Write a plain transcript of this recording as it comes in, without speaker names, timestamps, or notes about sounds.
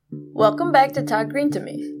Welcome back to Talk Green to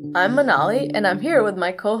Me. I'm Manali, and I'm here with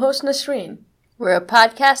my co-host Nasreen. We're a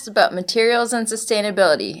podcast about materials and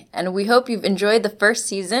sustainability, and we hope you've enjoyed the first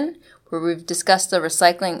season, where we've discussed the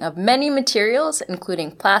recycling of many materials,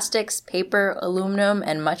 including plastics, paper, aluminum,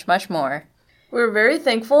 and much, much more. We're very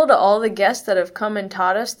thankful to all the guests that have come and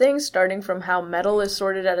taught us things, starting from how metal is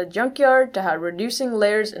sorted at a junkyard to how reducing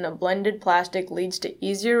layers in a blended plastic leads to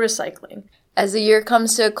easier recycling. As the year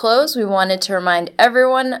comes to a close, we wanted to remind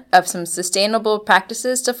everyone of some sustainable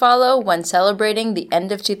practices to follow when celebrating the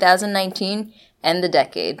end of 2019 and the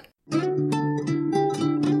decade.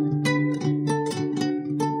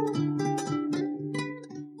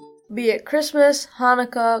 Be it Christmas,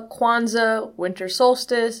 Hanukkah, Kwanzaa, winter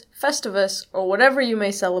solstice, Festivus, or whatever you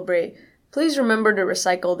may celebrate, please remember to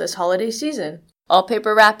recycle this holiday season. All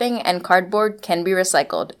paper wrapping and cardboard can be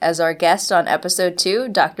recycled. As our guest on episode 2,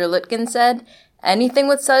 Dr. Lutkin said, anything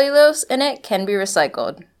with cellulose in it can be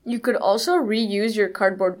recycled. You could also reuse your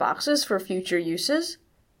cardboard boxes for future uses.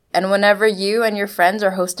 And whenever you and your friends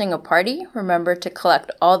are hosting a party, remember to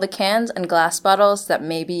collect all the cans and glass bottles that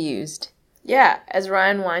may be used. Yeah, as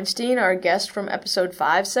Ryan Weinstein, our guest from episode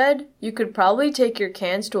 5, said, you could probably take your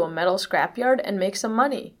cans to a metal scrapyard and make some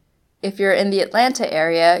money. If you're in the Atlanta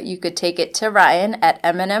area, you could take it to Ryan at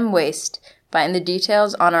M&M Waste. Find the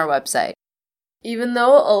details on our website. Even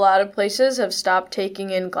though a lot of places have stopped taking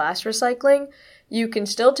in glass recycling, you can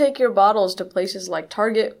still take your bottles to places like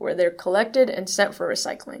Target where they're collected and sent for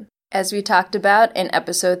recycling. As we talked about in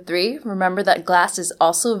episode 3, remember that glass is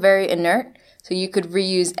also very inert, so you could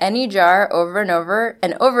reuse any jar over and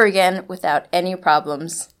over again without any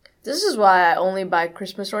problems. This is why I only buy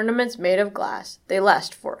Christmas ornaments made of glass. They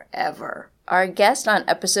last forever. Our guest on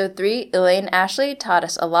episode 3, Elaine Ashley, taught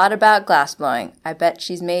us a lot about glass blowing. I bet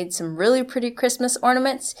she's made some really pretty Christmas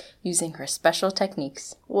ornaments using her special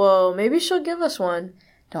techniques. Whoa, maybe she'll give us one.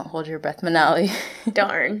 Don't hold your breath, Manali.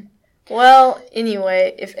 Darn. Well,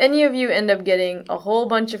 anyway, if any of you end up getting a whole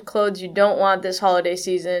bunch of clothes you don't want this holiday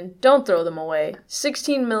season, don't throw them away.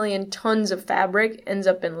 16 million tons of fabric ends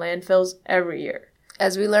up in landfills every year.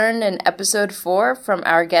 As we learned in episode 4 from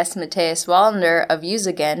our guest Matthias Wallander of Use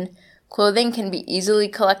Again, clothing can be easily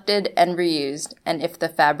collected and reused, and if the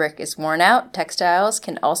fabric is worn out, textiles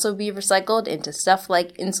can also be recycled into stuff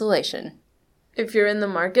like insulation. If you're in the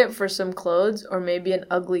market for some clothes or maybe an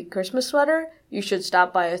ugly Christmas sweater, you should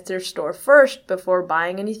stop by a thrift store first before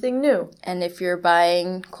buying anything new. And if you're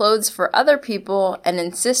buying clothes for other people and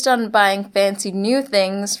insist on buying fancy new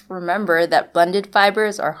things, remember that blended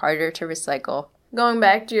fibers are harder to recycle. Going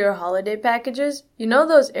back to your holiday packages, you know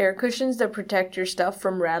those air cushions that protect your stuff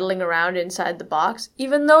from rattling around inside the box?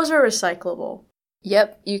 Even those are recyclable.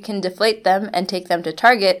 Yep, you can deflate them and take them to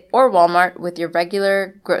Target or Walmart with your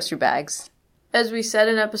regular grocery bags. As we said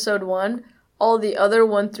in episode 1, all the other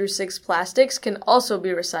 1 through 6 plastics can also be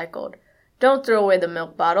recycled. Don't throw away the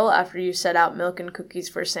milk bottle after you set out milk and cookies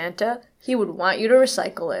for Santa. He would want you to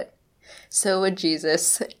recycle it. So would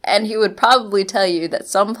Jesus, and he would probably tell you that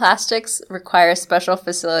some plastics require special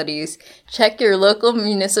facilities. Check your local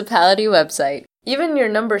municipality website. Even your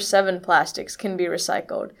number 7 plastics can be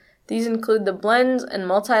recycled. These include the blends and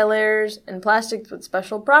multi-layers and plastics with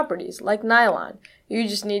special properties, like nylon. You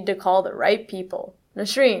just need to call the right people.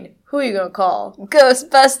 Nasreen, who are you gonna call?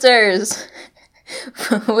 Ghostbusters!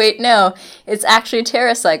 Wait, no, it's actually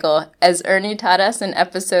TerraCycle. As Ernie taught us in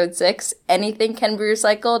episode 6, anything can be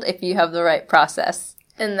recycled if you have the right process.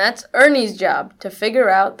 And that's Ernie's job, to figure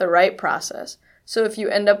out the right process. So if you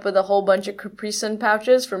end up with a whole bunch of Capri Sun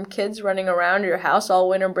pouches from kids running around your house all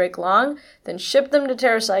winter break long, then ship them to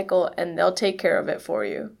TerraCycle and they'll take care of it for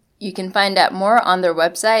you. You can find out more on their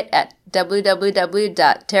website at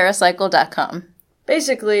www.terracycle.com.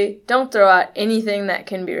 Basically, don't throw out anything that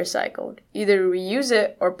can be recycled. Either reuse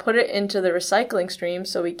it or put it into the recycling stream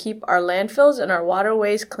so we keep our landfills and our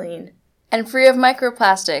waterways clean. And free of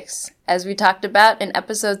microplastics. As we talked about in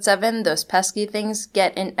episode 7, those pesky things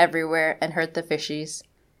get in everywhere and hurt the fishies.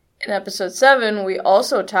 In episode 7, we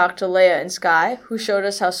also talked to Leia and Sky, who showed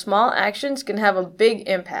us how small actions can have a big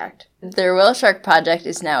impact. Their Whale Shark project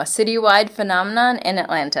is now a citywide phenomenon in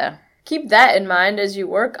Atlanta. Keep that in mind as you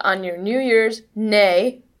work on your New Year's,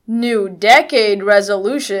 nay, new decade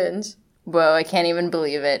resolutions. Whoa, I can't even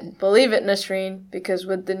believe it. Believe it, Nasreen, because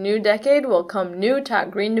with the new decade will come new Talk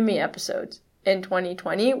Green to Me episodes. In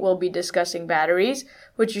 2020, we'll be discussing batteries,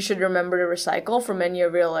 which you should remember to recycle from any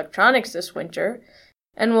of your electronics this winter.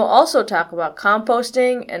 And we'll also talk about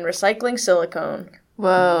composting and recycling silicone.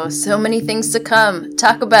 Whoa, so many things to come.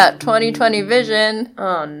 Talk about 2020 vision.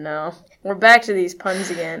 Oh no. We're back to these puns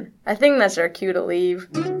again. I think that's our cue to leave.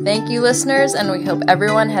 Thank you, listeners, and we hope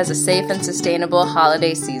everyone has a safe and sustainable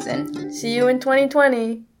holiday season. See you in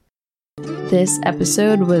 2020. This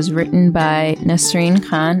episode was written by Nasreen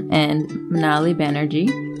Khan and Manali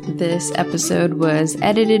Banerjee. This episode was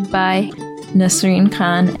edited by Nasreen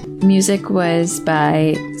Khan. Music was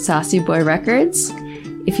by Saucy Boy Records.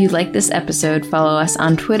 If you like this episode, follow us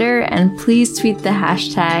on Twitter and please tweet the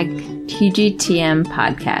hashtag TGTM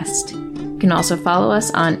Podcast. You can also follow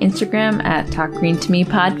us on Instagram at Talk Green to Me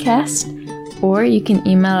Podcast, or you can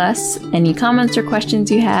email us any comments or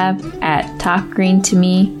questions you have at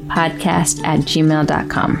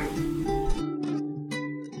talkgreentomepodcast@gmail.com.